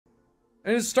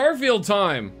And it's Starfield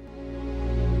time.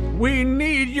 We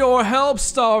need your help,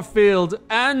 Starfield.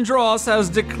 Andros has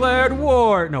declared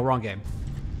war. No, wrong game.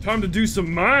 Time to do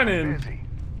some mining.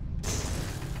 This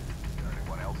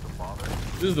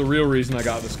is the real reason I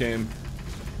got this game.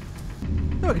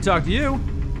 Oh, I can talk to you.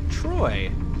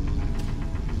 Troy.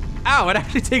 Ow, it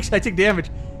actually I take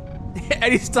damage.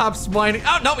 And he stops mining.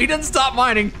 Oh, no, he didn't stop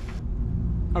mining.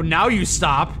 Oh, now you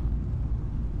stop.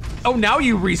 Oh, now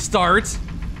you restart.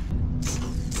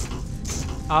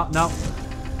 Oh, no.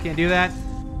 Can't do that.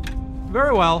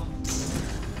 Very well.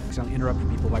 I'm interrupting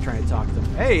people by trying to talk to them.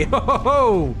 Hey, ho, ho,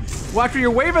 ho. Watch where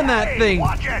you're waving that thing.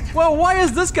 Watch it. Well, why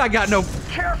has this guy got no...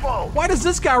 Careful. Why does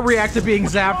this guy react to being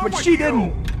zapped, but she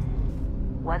didn't?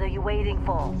 What are you waiting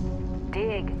for?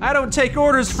 Dig. I don't take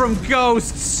orders from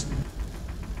ghosts.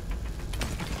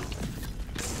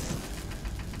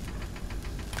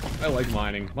 I like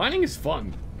mining. Mining is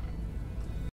fun.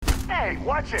 Hey,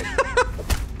 watch it.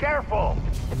 Careful.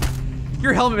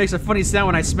 Your helmet makes a funny sound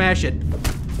when I smash it.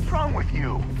 What's wrong with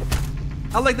you?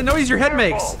 I like the noise your head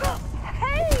makes.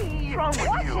 Hey! What's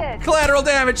wrong with you? It. Collateral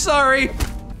damage, sorry.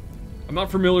 I'm not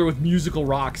familiar with musical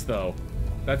rocks, though.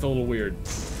 That's a little weird.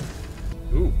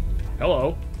 Ooh,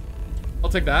 hello. I'll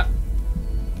take that.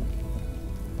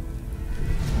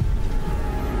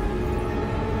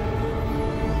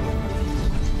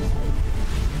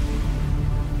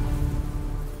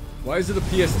 Why is it the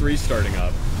PS3 starting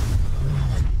up?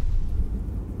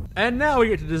 And now we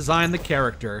get to design the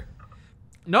character.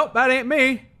 Nope, that ain't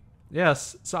me.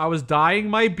 Yes, so I was dyeing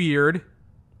my beard,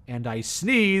 and I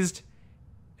sneezed,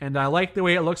 and I liked the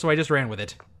way it looked, so I just ran with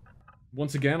it.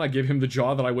 Once again, I give him the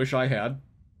jaw that I wish I had,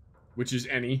 which is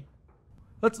any.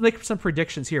 Let's make some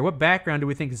predictions here. What background do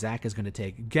we think Zach is going to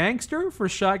take? Gangster for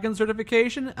shotgun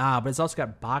certification? Ah, but it's also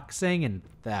got boxing and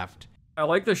theft. I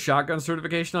like the shotgun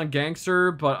certification on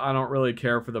Gangster, but I don't really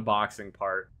care for the boxing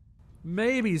part.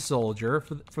 Maybe Soldier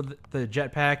for the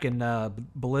jetpack and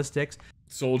ballistics.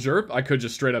 Soldier, I could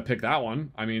just straight up pick that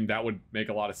one. I mean, that would make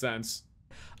a lot of sense.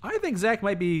 I think Zach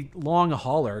might be long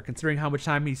hauler, considering how much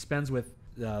time he spends with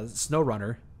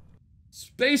SnowRunner.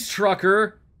 Space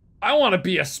trucker? I want to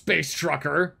be a space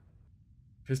trucker.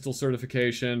 Pistol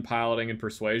certification, piloting, and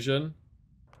persuasion.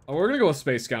 Oh, we're gonna go with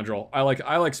Space Scoundrel. I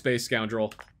like Space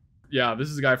Scoundrel. Yeah, this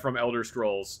is a guy from Elder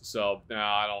Scrolls, so no,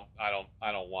 I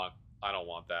don't want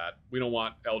that. We don't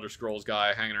want Elder Scrolls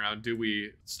guy hanging around, do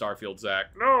we, Starfield Zach?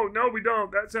 No, we don't.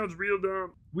 That sounds real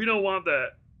dumb. We don't want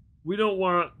that. We don't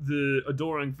want the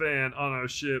adoring fan on our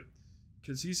ship,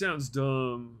 because he sounds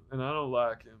dumb, and I don't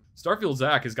like him. Starfield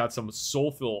Zach has got some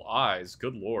soulful eyes,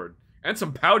 good lord. And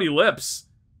some pouty lips.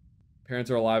 Parents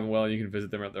are alive and well, and you can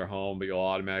visit them at their home, but you'll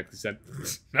automatically send...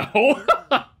 No!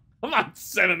 I'm not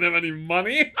sending them any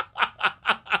money!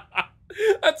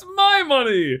 That's my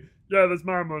money! Yeah, that's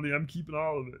my money. I'm keeping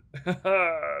all of it.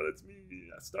 That's me.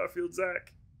 That's Starfield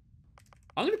Zach.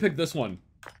 I'm gonna pick this one.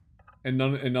 And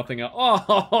nothing else.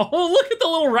 Oh, look at the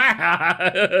little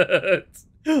rat!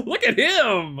 Look at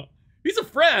him! He's a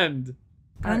friend!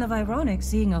 Kind of ironic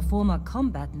seeing a former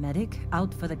combat medic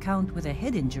out for the count with a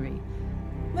head injury.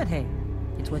 But hey,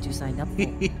 it's what you signed up for.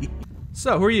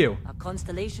 So, who are you? A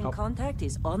Constellation contact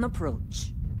is on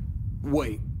approach.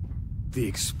 Wait, the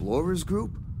Explorers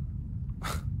group?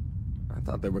 I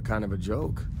thought they were kind of a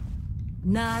joke.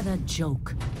 Not a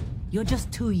joke. You're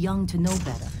just too young to know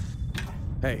better.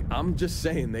 Hey, I'm just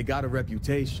saying they got a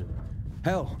reputation.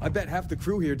 Hell, I bet half the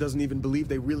crew here doesn't even believe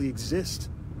they really exist.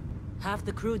 Half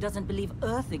the crew doesn't believe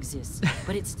Earth exists,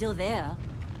 but it's still there.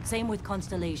 Same with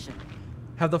Constellation.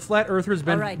 Have the flat earthers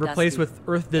been replaced Dusty. with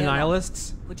Earth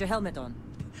denialists? Put your helmet on.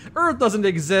 Earth doesn't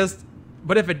exist,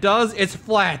 but if it does, it's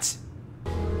flat.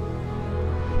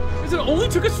 It only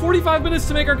took us 45 minutes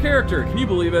to make our character. Can you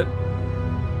believe it?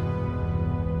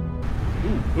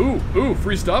 Ooh,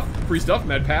 free stuff,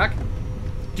 med pack.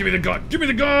 Give me the gun, give me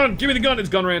the gun, give me the gun. It's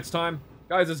gun rants time.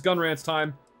 Guys, it's gun rants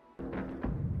time.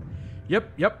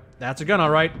 Yep, that's a gun, all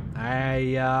right.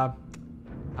 I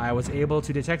was able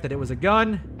to detect that it was a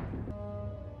gun.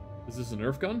 Is this a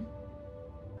Nerf gun?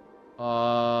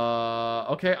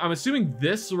 Okay, I'm assuming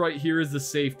this right here is the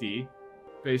safety,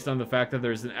 based on the fact that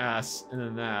there's an S and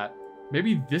then that.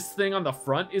 Maybe this thing on the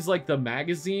front is like the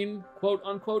magazine, quote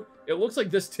unquote. It looks like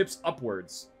this tips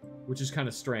upwards, which is kind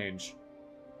of strange.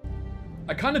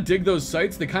 I kind of dig those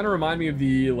sights. They kind of remind me of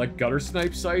the like gutter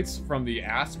snipe sights from the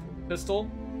Asp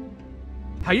pistol.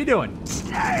 How you doing?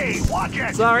 Hey, watch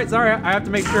it! Sorry, I have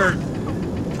to make sure.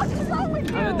 What's wrong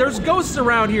with you? There's ghosts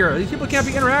around here. These people can't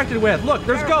be interacted with. Look,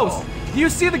 there's ghosts. Do you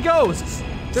see the ghosts?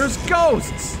 There's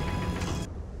ghosts.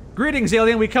 Greetings,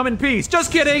 alien. We come in peace. Just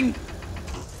kidding.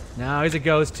 No, he's a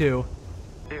ghost too.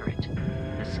 Spirit,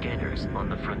 the scanners on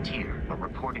the frontier are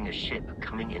reporting a ship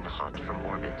coming in hot from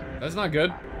orbit. That's not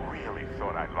good. Really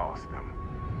thought I lost them.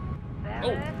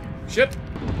 Oh, shit.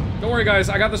 Don't worry, guys.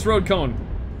 I got this road cone.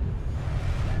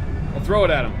 I'll throw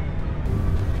it at them.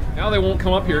 Now they won't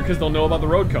come up here because they'll know about the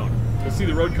road cone. They'll see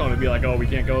the road cone and be like, oh, we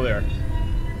can't go there.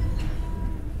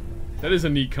 That is a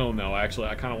neat cone, though, actually.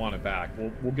 I kind of want it back.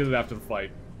 We'll get it after the fight.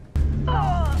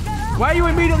 Why are you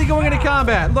immediately going into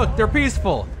combat? Look, they're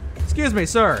peaceful. Excuse me,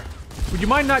 sir. Would you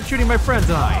mind not shooting my friends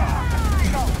and I?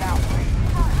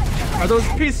 Are those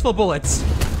peaceful bullets?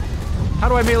 How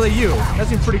do I melee you? That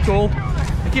seems pretty cool.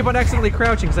 I keep on accidentally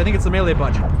crouching because I think it's the melee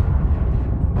button.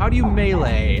 How do you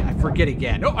melee? I forget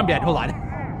again. Oh, I'm dead. Hold on.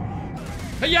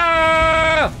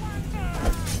 Hey-ya!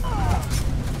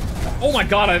 Oh my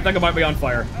god, I think I might be on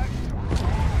fire.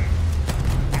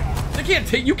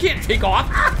 You can't take off.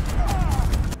 Ah!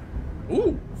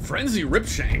 Ooh, frenzy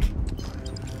ripshank.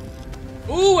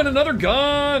 Ooh, and another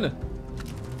gun.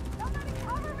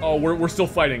 Oh, we're still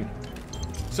fighting.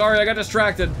 Sorry, I got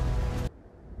distracted.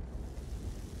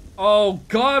 Oh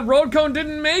god, road cone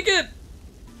didn't make it.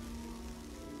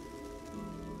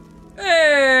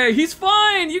 Hey, he's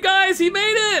fine. You guys, he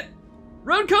made it.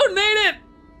 Road cone made it.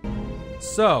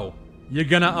 So, you're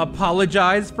gonna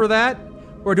apologize for that?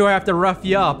 Or do I have to rough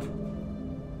you up?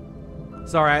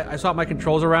 Sorry, I swapped my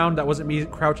controls around. That wasn't me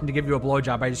crouching to give you a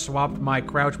blowjob. I just swapped my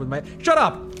crouch with my... Shut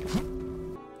up!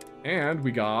 And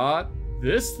we got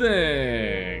this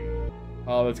thing.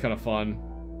 Oh, that's kind of fun.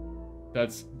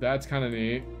 That's kind of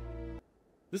neat.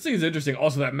 This thing is interesting.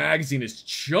 Also, that magazine is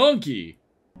chunky.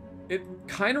 It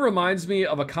kind of reminds me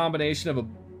of a combination of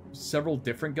several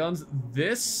different guns.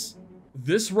 This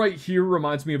right here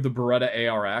reminds me of the Beretta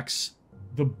ARX.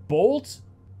 The bolt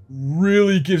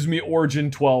really gives me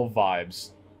Origin 12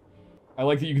 vibes. I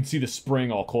like that you can see the spring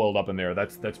all coiled up in there.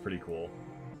 That's pretty cool.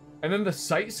 And then the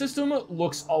sight system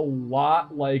looks a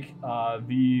lot like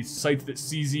the sights that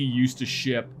CZ used to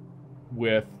ship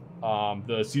with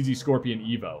the CZ Scorpion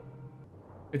Evo.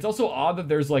 It's also odd that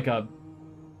there's like a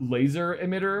laser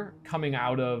emitter coming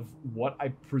out of what I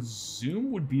presume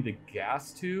would be the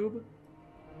gas tube.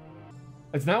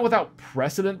 It's not without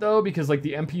precedent, though, because, like,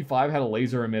 the MP5 had a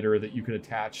laser emitter that you could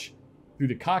attach through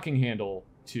the cocking handle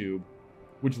tube,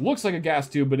 which looks like a gas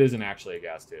tube, but isn't actually a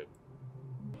gas tube.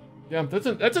 Yeah, that's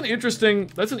an interesting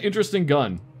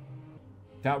gun.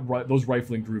 Those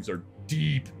rifling grooves are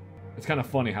deep. It's kind of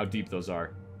funny how deep those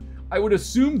are. I would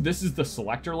assume this is the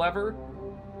selector lever.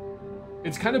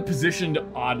 It's kind of positioned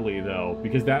oddly, though,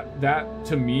 because that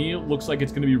to me looks like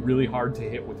it's going to be really hard to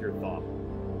hit with your thumb.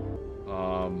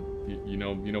 You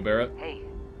know Barrett? Hey,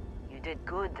 you did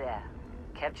good there.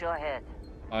 Kept your head.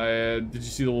 Did you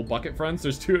see the little bucket friends?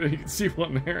 There's two. You can see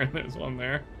one there and there's one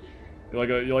there. You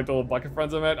like the little bucket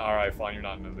friends I met? All right, fine. You're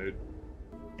not in the mood.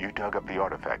 You dug up the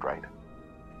artifact, right?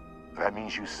 That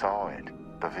means you saw it.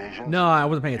 The vision? No, I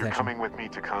wasn't paying You're attention. coming with me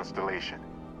to Constellation.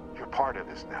 You're part of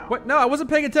this now. What? No, I wasn't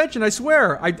paying attention, I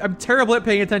swear. I'm terrible at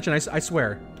paying attention, I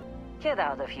swear. Get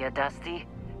out of here, Dusty.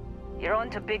 You're on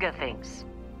to bigger things.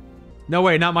 No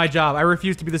way, not my job. I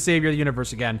refuse to be the savior of the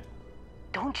universe again.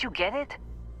 Don't you get it?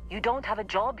 You don't have a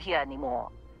job here anymore.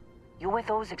 You're with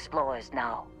those explorers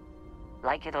now.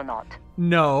 Like it or not.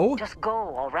 No. Just go,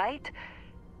 all right?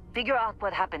 Figure out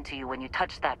what happened to you when you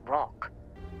touched that rock.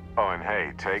 Oh, and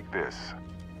hey, take this.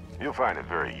 You'll find it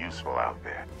very useful out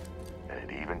there. And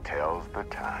it even tells the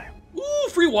time. Ooh,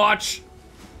 free watch.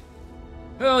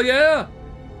 Hell yeah.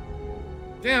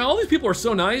 Damn, all these people are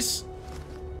so nice.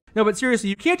 No, but seriously,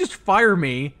 you can't just fire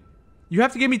me. You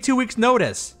have to give me 2 weeks'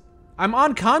 notice. I'm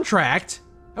on contract.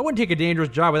 I wouldn't take a dangerous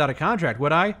job without a contract,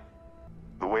 would I?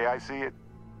 The way I see it,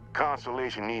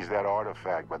 Constellation needs that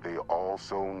artifact, but they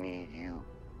also need you.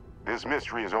 This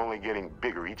mystery is only getting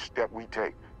bigger each step we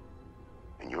take.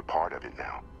 And you're part of it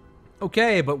now.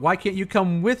 Okay, but why can't you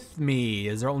come with me?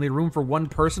 Is there only room for one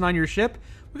person on your ship?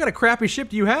 What kind of crappy ship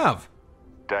do you have?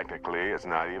 Technically, it's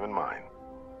not even mine.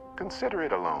 Consider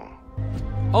it a loan.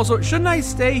 Also, shouldn't I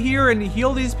stay here and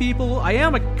heal these people? I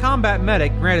am a combat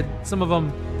medic. Granted, some of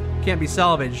them can't be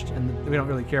salvaged, and we don't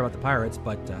really care about the pirates,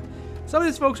 but some of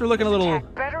these folks are looking a little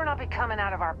Better not be coming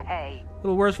out of our pay.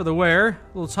 worse for the wear, a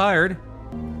little tired.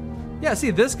 Yeah,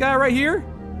 see this guy right here?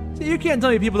 See, you can't tell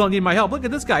me people don't need my help. Look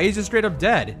at this guy, he's just straight up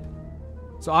dead.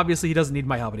 So obviously he doesn't need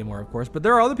my help anymore, of course, but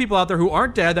there are other people out there who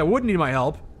aren't dead that would need my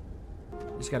help.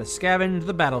 Just gotta scavenge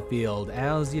the battlefield,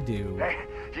 as you do. Hey,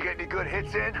 you get any good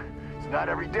hits in? It's not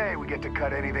every day we get to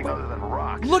cut anything other than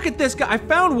rocks. Look at this guy, I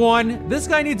found one! This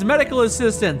guy needs medical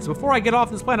assistance. Before I get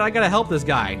off this planet, I gotta help this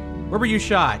guy. Where were you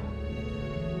shot?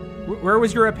 Where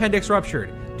was your appendix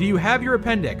ruptured? Do you have your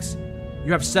appendix?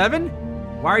 You have 7?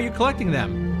 Why are you collecting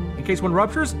them? In case one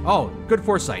ruptures? Oh, good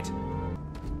foresight.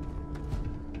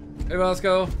 Hey,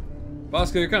 Vasco.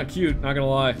 Vasco, you're kind of cute, not gonna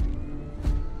lie.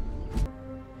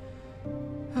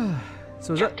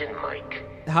 So is that... Captain Mike.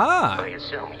 Ah! I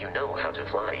assume you know how to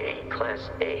fly a Class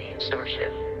A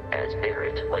starship. As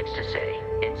Barrett likes to say,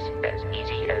 it's as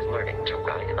easy as learning to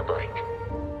ride a bike.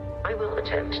 I will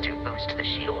attempt to boost the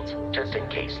shields, just in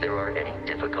case there are any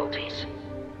difficulties.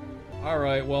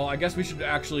 Alright, well, I guess we should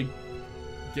actually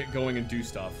get going and do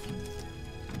stuff.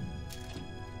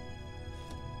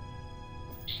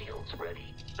 Shields ready.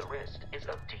 The rest is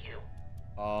up to you.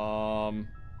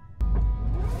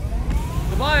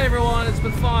 Goodbye, everyone. It's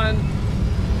been fun.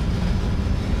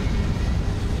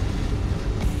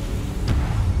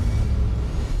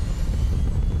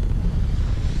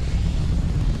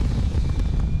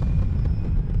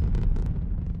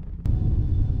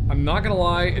 I'm not gonna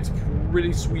lie, it's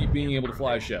pretty sweet being able to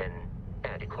fly a ship. An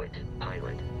adequate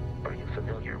pilot. Are you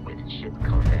familiar with ship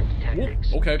combat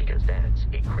tactics? Okay. Because that's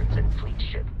a Crimson Fleet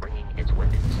ship bringing its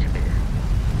weapons to bear.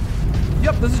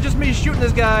 Yep, this is just me shooting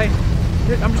this guy.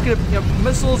 I'm just gonna,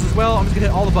 missiles as well. I'm just gonna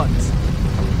hit all the buttons.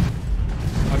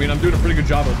 I mean, I'm doing a pretty good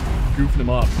job of goofing him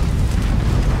up.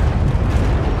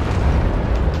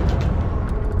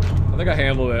 I think I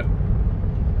handled it.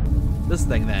 This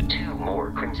thing then. 2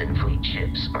 more Crimson Fleet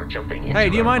ships are jumping in. Hey,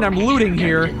 do you mind? I'm looting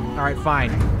here. Alright,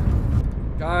 fine.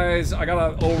 Guys, I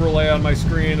got an overlay on my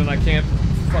screen and I can't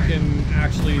fucking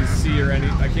actually see or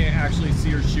I can't actually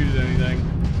see or shoot at anything.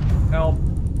 Help.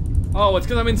 Oh, it's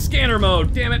because I'm in scanner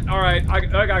mode. Damn it. Alright, I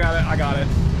got it. I got it.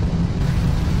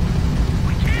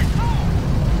 We can't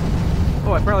move!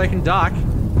 Oh, apparently I can dock.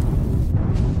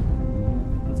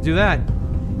 Let's do that.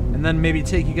 And then maybe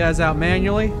take you guys out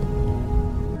manually.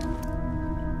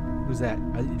 Who's that?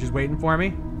 Are you just waiting for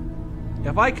me?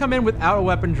 If I come in without a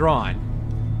weapon drawn,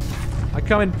 I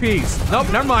come in peace.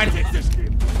 Nope, never mind.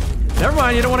 Never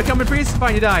mind, you don't want to come in peace?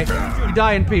 Fine, you die. You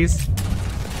die in peace.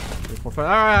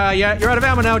 Alright, yeah, you're out of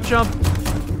ammo now, chump.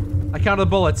 I counted the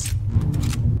bullets.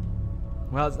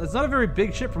 Well, it's not a very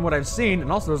big ship from what I've seen, and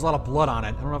also there's a lot of blood on it.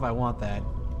 I don't know if I want that.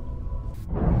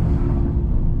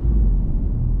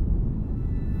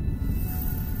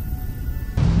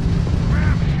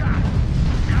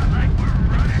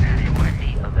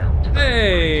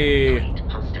 Hey!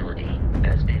 Hostility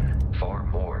has been far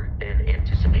more than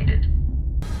anticipated.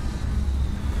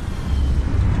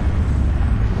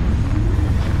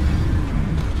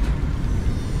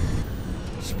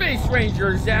 Space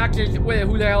Ranger, Zach. Wait,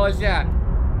 who the hell is that?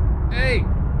 Hey,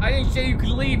 I didn't say you could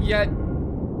leave yet.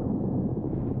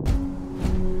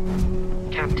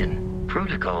 Captain,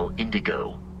 Protocol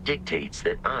Indigo dictates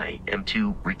that I am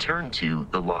to return to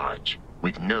the Lodge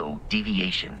with no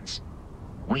deviations.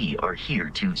 We are here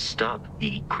to stop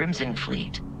the Crimson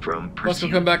Fleet from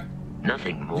pursuit. Vasco, come back.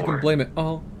 Nothing more. You can blame it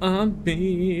all on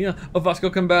me. Oh, Vasco,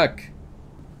 come back.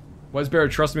 Why does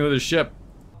Barrett trust me with his ship?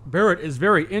 Barrett is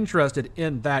very interested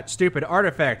in that stupid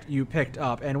artifact you picked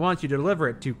up and wants you to deliver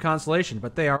it to Constellation,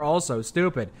 but they are also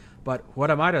stupid. But what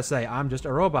am I to say? I'm just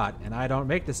a robot, and I don't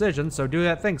make decisions, so do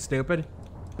that thing, stupid.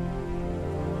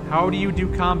 How do you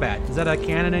do combat? Is that a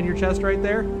cannon in your chest right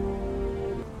there?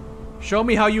 Show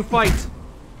me how you fight.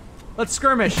 Let's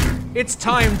skirmish. It's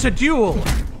time to duel.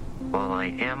 While I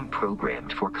am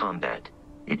programmed for combat,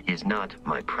 it is not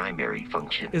my primary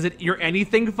function. Is it your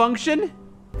anything function?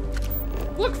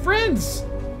 Look, friends!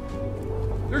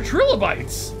 They're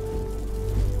trilobites!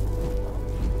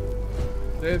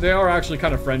 They are actually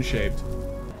kind of friend-shaped.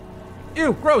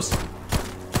 Ew, gross!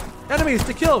 Enemies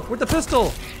to kill with the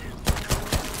pistol!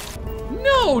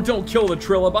 No, don't kill the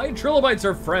trilobite. Trilobites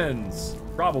are friends.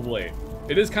 Probably.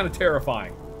 It is kind of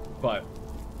terrifying, but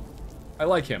I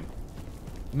like him.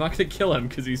 I'm not gonna kill him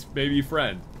because he's maybe a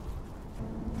friend.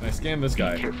 Can I scan this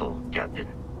guy? Be careful, Captain.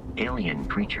 Alien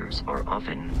creatures are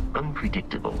often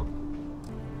unpredictable.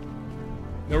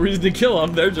 No reason to kill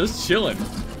them, they're just chilling.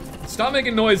 Stop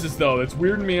making noises though, it's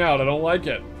weirding me out, I don't like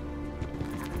it.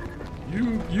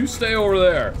 You stay over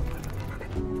there.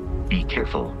 Be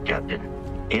careful, Captain.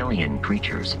 Alien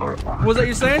creatures are What was that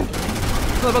you saying?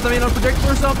 Something about them being unpredictable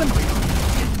or something?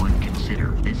 and would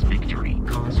consider this victory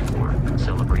cause for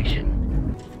celebration.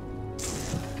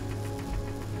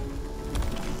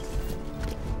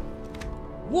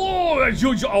 Whoa!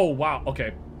 Oh wow,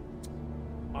 okay.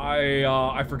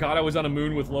 I forgot I was on a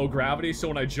moon with low gravity, so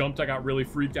when I jumped, I got really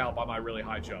freaked out by my really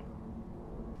high jump.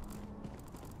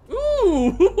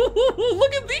 Ooh!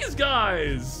 Look at these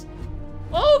guys!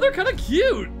 Oh, they're kind of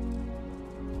cute!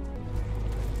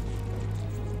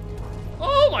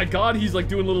 Oh my god, he's like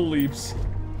doing little leaps.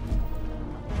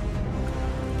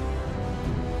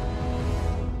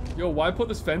 Yo, why put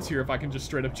this fence here if I can just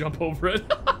straight up jump over it?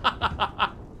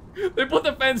 They put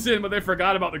the fence in, but they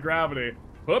forgot about the gravity.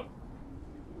 Whoop.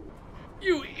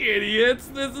 You idiots!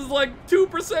 This is like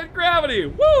 2% gravity!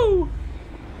 Woo!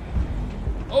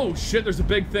 Oh shit, there's a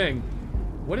big thing.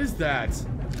 What is that?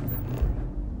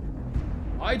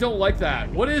 I don't like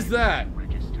that. What is that?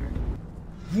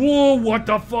 Whoa, what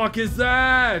the fuck is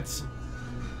that?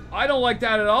 I don't like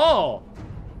that at all.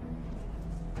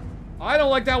 I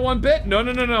don't like that one bit. No,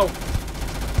 no, no, no.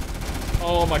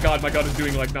 Oh my god, my gun is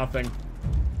doing like nothing.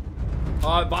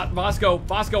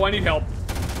 Vasco, I need help.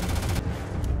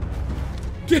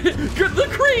 The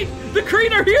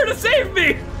Kree are here to save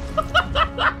me.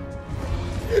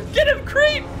 Get him,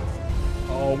 Kree!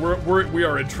 Oh, we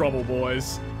are in trouble,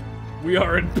 boys. We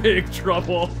are in big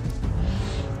trouble.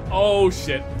 Oh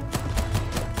shit.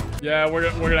 Yeah, we're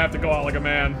gonna have to go out like a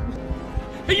man.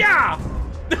 Yeah!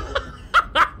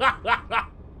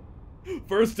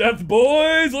 First death,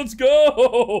 boys, let's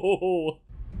go!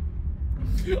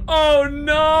 Oh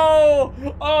no!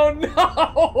 Oh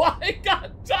no! I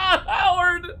got Todd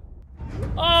Howard!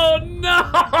 Oh no!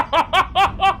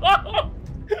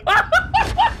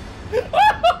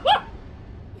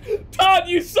 Todd,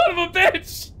 you son of a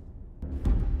bitch!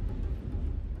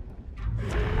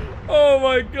 Oh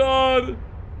my god!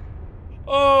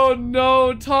 Oh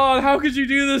no, Todd, how could you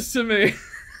do this to me?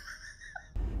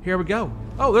 Here we go.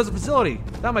 Oh, there's a facility.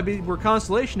 That might be where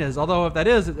Constellation is, although if that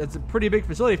is, it's a pretty big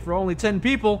facility for only 10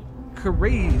 people.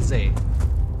 Crazy.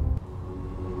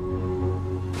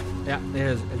 Yeah, it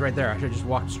is. It's right there. I should have just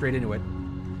walked straight into it.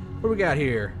 What do we got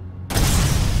here?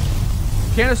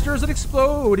 Canisters that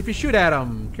explode if you shoot at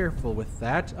them. Careful with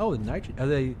that. Oh, the nitrogen. Are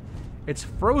they? It's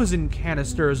frozen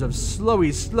canisters of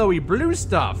slowy blue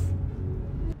stuff.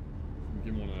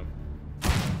 Give one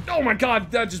up. Oh my god,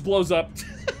 that just blows up.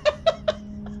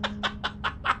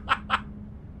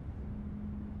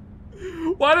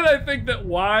 Why did I think that?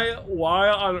 Why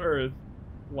on earth?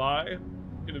 Why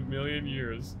in a million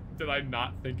years did I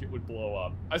not think it would blow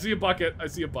up? I see a bucket. I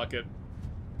see a bucket.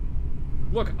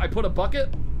 Look, I put a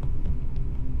bucket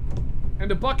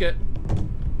and a bucket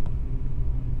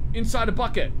inside a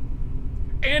bucket.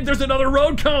 And there's another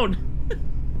road cone!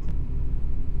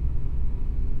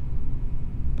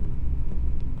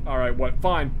 Alright, what?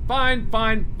 Fine.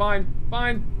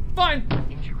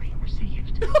 Injury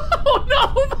received. Oh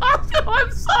no, Vasco,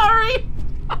 I'm sorry!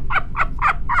 I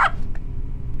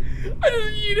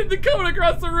just yeeted the cone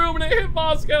across the room and it hit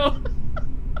Vasco.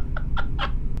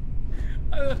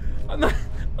 I'm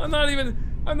not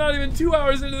even 2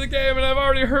 hours into the game and I've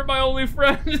already hurt my only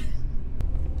friend.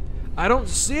 I don't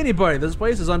see anybody. This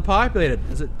place is unpopulated.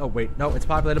 Is it? Oh wait, no, it's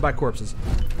populated by corpses.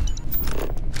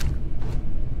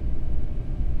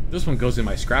 This one goes in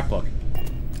my scrapbook.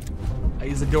 I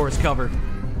use the door as cover.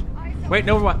 Wait,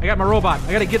 no, I got my robot.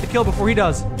 I gotta get the kill before he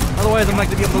does. Otherwise, I'm not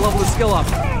gonna be able to level his skill up.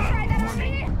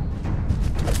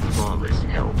 Flawless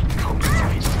help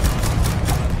compromised.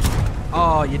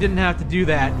 Oh, you didn't have to do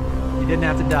that. You didn't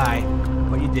have to die,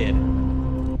 but you did.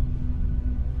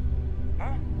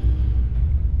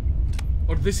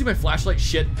 Oh, did they see my flashlight?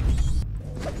 Shit.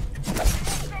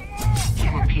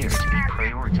 You appear to be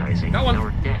prioritizing That one.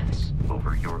 your deaths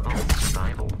over your own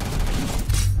survival.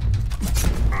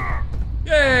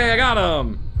 Yay, I got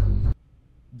him!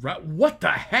 What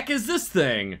the heck is this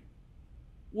thing?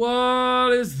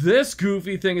 What is this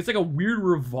goofy thing? It's like a weird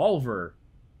revolver.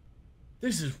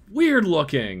 This is weird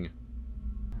looking.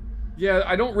 Yeah,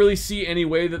 I don't really see any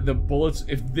way that the bullets,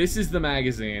 if this is the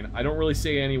magazine, I don't really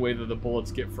see any way that the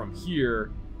bullets get from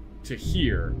here to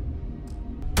here.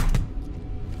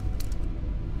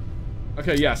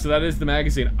 Okay, yeah, so that is the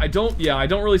magazine. I don't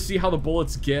really see how the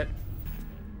bullets get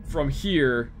from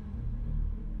here.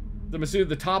 I'm assuming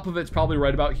the top of it's probably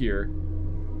right about here.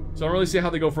 So I don't really see how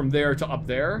they go from there to up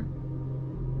there.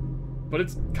 But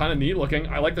it's kind of neat looking.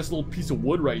 I like this little piece of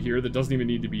wood right here that doesn't even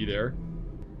need to be there.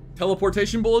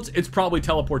 Teleportation bullets? It's probably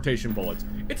teleportation bullets.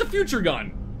 It's a future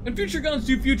gun. And future guns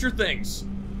do future things.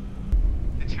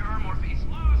 The terrormorph is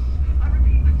loose. I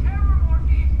repeat, the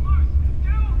terrormorph is loose.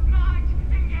 Do not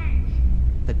engage.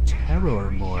 The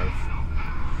terrormorph.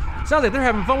 Sounds like they're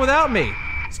having fun without me.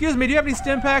 Excuse me, do you have any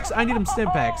stim packs? I need them stim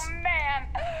packs. Oh man,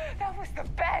 that was the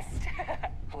best.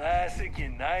 Classic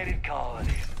United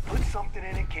Colony. Put something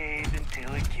in a cave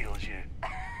until it kills you.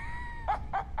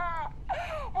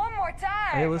 One more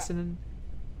time. Are you listening?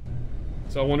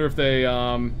 So I wonder if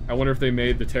they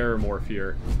made the terrormorph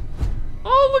here.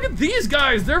 Oh, look at these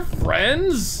guys, they're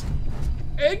friends.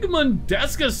 Eggman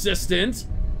desk assistant.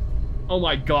 Oh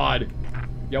my god.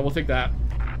 Yeah, we'll take that.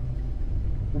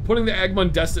 We're putting the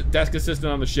Eggman desk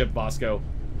assistant on the ship, Vasco.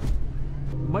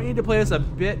 Might need to play this a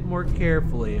bit more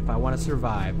carefully if I want to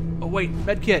survive. Oh wait,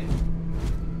 medkit.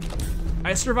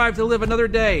 I survived to live another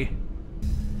day.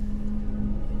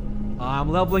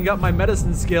 I'm leveling up my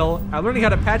medicine skill. I'm learning how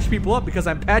to patch people up because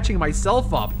I'm patching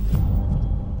myself up.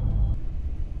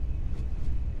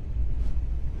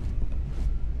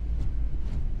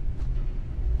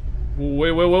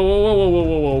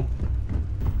 Whoa.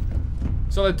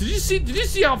 So did you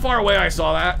see how far away I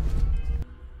saw that?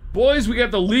 Boys, we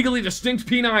got the legally distinct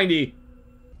P90.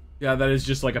 Yeah, that is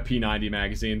just like a P90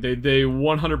 magazine. They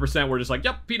 100% were just like,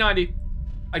 yep, P90.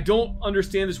 I don't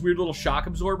understand this weird little shock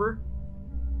absorber.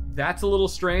 That's a little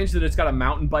strange that it's got a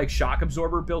mountain bike shock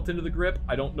absorber built into the grip.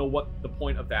 I don't know what the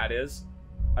point of that is.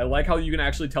 I like how you can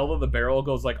actually tell that the barrel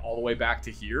goes like all the way back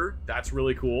to here. That's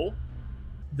really cool.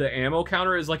 The ammo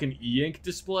counter is like an e-ink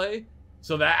display,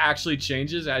 so that actually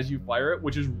changes as you fire it,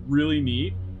 which is really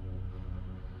neat.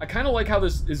 I kind of like how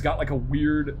this has got like a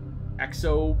weird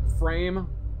exo frame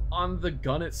on the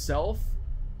gun itself.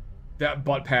 That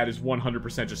butt pad is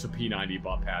 100% just a P90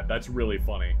 butt pad. That's really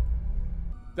funny.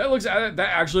 That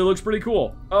actually looks pretty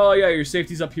cool. Oh yeah, your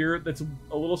safety's up here. That's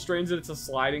a little strange that it's a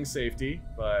sliding safety,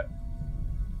 but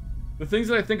the things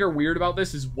that I think are weird about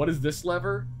this is, what does this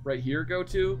lever right here go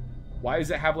to? Why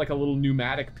does it have like a little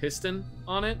pneumatic piston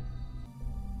on it?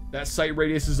 That sight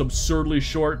radius is absurdly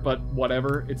short, but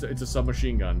whatever. It's a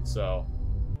submachine gun, so.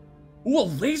 Ooh, a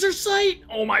laser sight?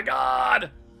 Oh my god!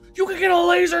 You can get a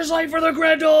laser sight for the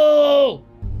Grendel!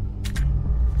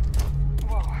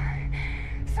 Whoa.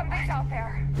 Somebody's out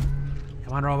there.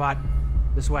 Come on, robot.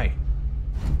 This way.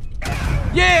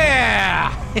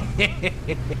 Yeah! Hey,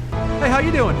 how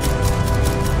you doing?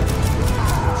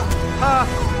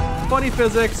 Funny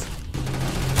physics.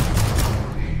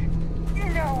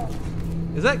 No.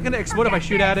 Is that gonna explode if I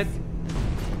shoot at it?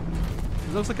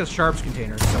 It looks like a sharps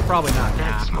container, so probably not.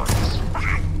 That's smart.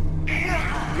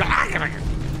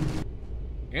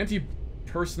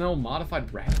 Anti-personnel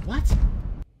modified rat. What?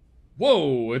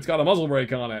 Whoa, it's got a muzzle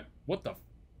brake on it. What the?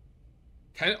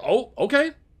 Oh,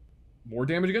 okay. More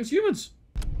damage against humans.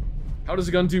 How does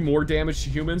a gun do more damage to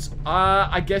humans?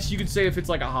 I guess you could say if it's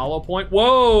like a hollow point.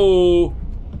 Whoa!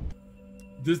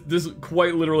 This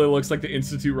quite literally looks like the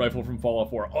Institute rifle from Fallout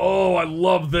 4. Oh, I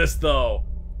love this though.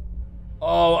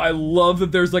 Oh, I love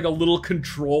that there's like a little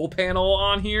control panel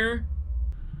on here.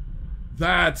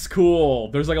 That's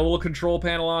cool. There's like a little control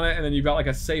panel on it, and then you've got like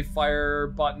a safe fire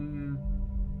button.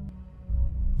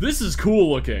 This is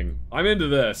cool looking. I'm into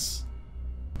this.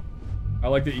 I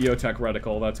like the EOTech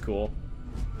reticle. That's cool.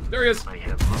 There he is. I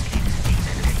have located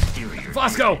an exterior.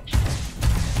 Fosco!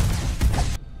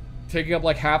 Taking up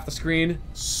like half the screen.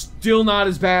 Still not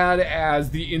as bad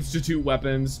as the Institute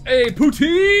weapons. Hey,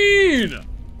 poutine!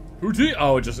 Poutine!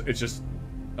 Oh, it's just...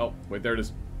 Oh, wait, there it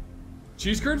is.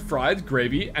 Cheese curd, fried,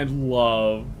 gravy, and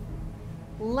love.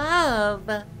 Love.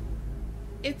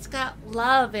 It's got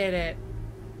love in it.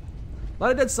 A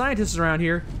lot of dead scientists around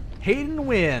here. Hayden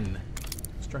Wynn.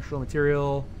 Structural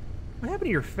material. What happened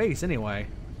to your face anyway?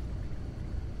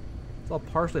 It's all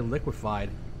partially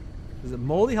liquefied. Is it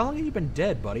moldy? How long have you been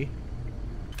dead, buddy?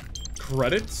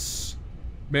 Credits?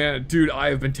 Man, dude,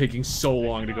 I have been taking so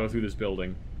long to go through this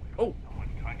building. Oh. Someone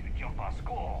trying to jump our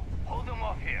skull. Hold them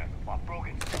off here while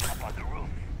Brogan's up on the roof.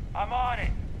 I'm on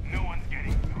it. No one's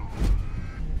getting through.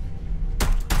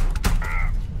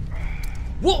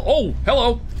 Whoa! Oh,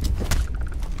 hello.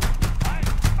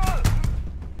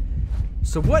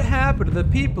 So what happened to the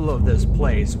people of this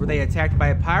place? Were they attacked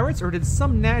by pirates, or did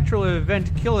some natural event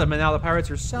kill them and now the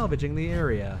pirates are salvaging the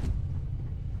area?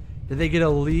 Did they get a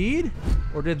lead,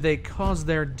 or did they cause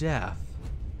their death?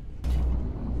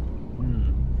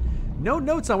 No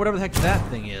notes on whatever the heck that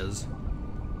thing is.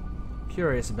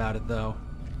 Curious about it, though.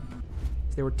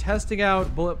 They were testing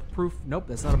out bulletproof... Nope,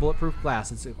 that's not a bulletproof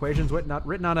glass. It's equations written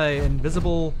on an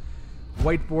invisible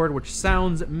whiteboard, which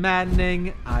sounds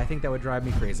maddening. I think that would drive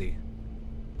me crazy.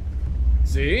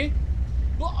 See?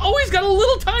 Well, oh, he's got a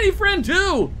little tiny friend,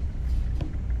 too!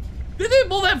 They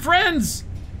both have friends!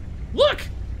 Look!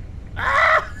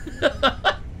 Ah!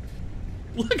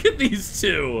 Look at these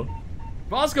two!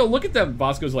 Bosco, look at them.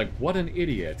 Bosco's like, what an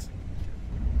idiot.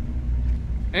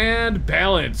 And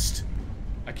balanced.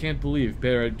 I can't believe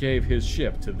Barrett gave his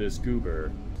ship to this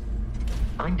goober.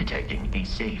 I'm detecting a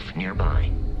safe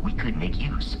nearby. We could make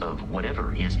use of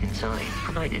whatever is inside,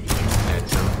 provided you add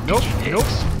some Nope.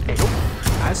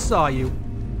 digitics. I saw you.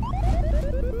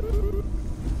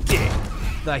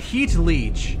 The heat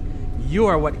leech. You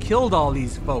are what killed all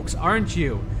these folks, aren't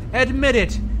you? Admit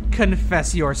it.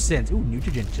 Confess your sins. Ooh,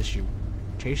 nutrient tissue.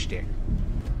 Tasty.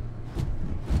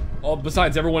 Oh,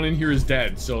 besides, everyone in here is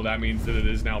dead, so that means that it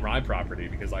is now my property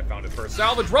because I found it first.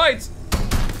 Salvage rights!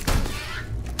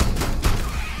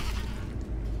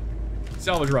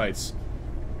 Salvage rights.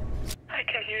 I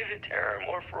hear the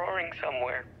terrormorph roaring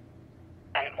somewhere.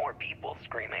 And more people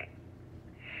screaming.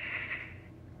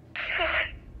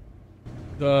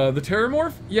 The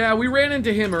terrormorph? Yeah, we ran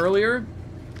into him earlier.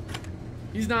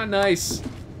 He's not nice.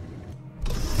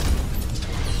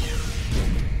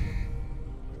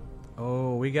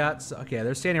 Oh, we got... Okay,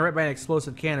 they're standing right by an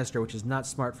explosive canister, which is not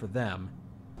smart for them.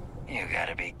 You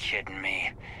gotta be kidding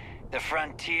me. The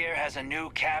Frontier has a new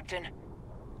captain?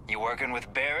 You working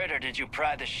with Barrett, or did you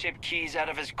pry the ship keys out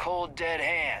of his cold, dead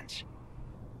hands?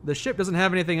 The ship doesn't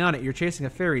have anything on it. You're chasing a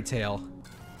fairy tale.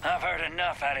 I've heard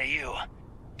enough out of you.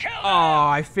 Oh,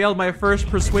 I failed my first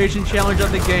persuasion challenge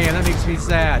of the game. That makes me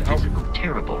sad.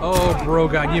 Terrible. Oh,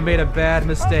 Brogan, you made a bad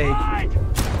mistake.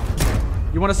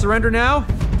 You want to surrender now?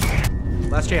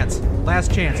 Last chance.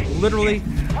 Last chance. Literally.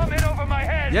 I'm in over my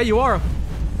head. Yeah, you are.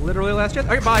 Literally last chance.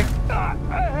 Okay, bye.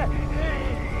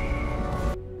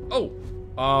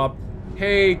 Oh,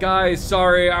 hey guys,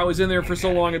 sorry, I was in there for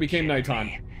so long it became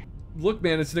nighttime. Look,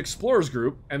 man, it's an explorers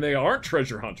group, and they aren't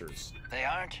treasure hunters. They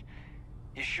aren't?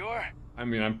 You sure? I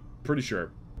mean, I'm pretty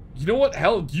sure. You know what?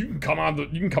 Hell, you can come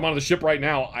on the ship right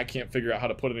now. I can't figure out how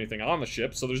to put anything on the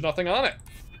ship, so there's nothing on it.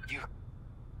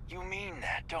 You mean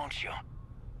that, don't you?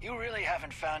 You really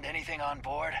haven't found anything on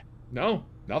board? No,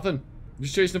 nothing. I'm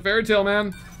just chasing a fairy tale,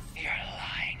 man. You're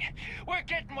lying. We're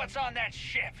getting what's on that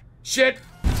ship. Shit!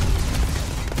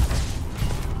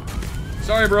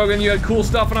 Sorry, Brogan, you had cool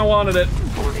stuff and I wanted it.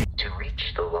 To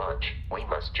reach the lodge, we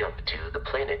must jump to the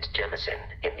planet Jemison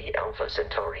in the Alpha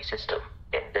Centauri system,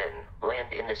 and then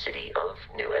land in the city of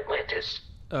New Atlantis.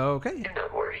 Okay. Do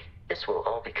not worry. This will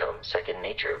all become second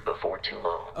nature before too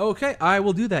long. Okay, I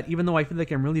will do that, even though I feel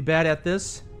like I'm really bad at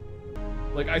this.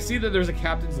 Like, I see that there's a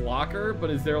captain's locker,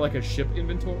 but is there like a ship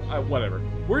inventory? Whatever.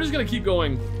 We're just gonna keep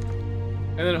going,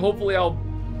 and then hopefully I'll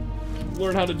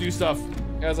learn how to do stuff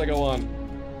as I go on.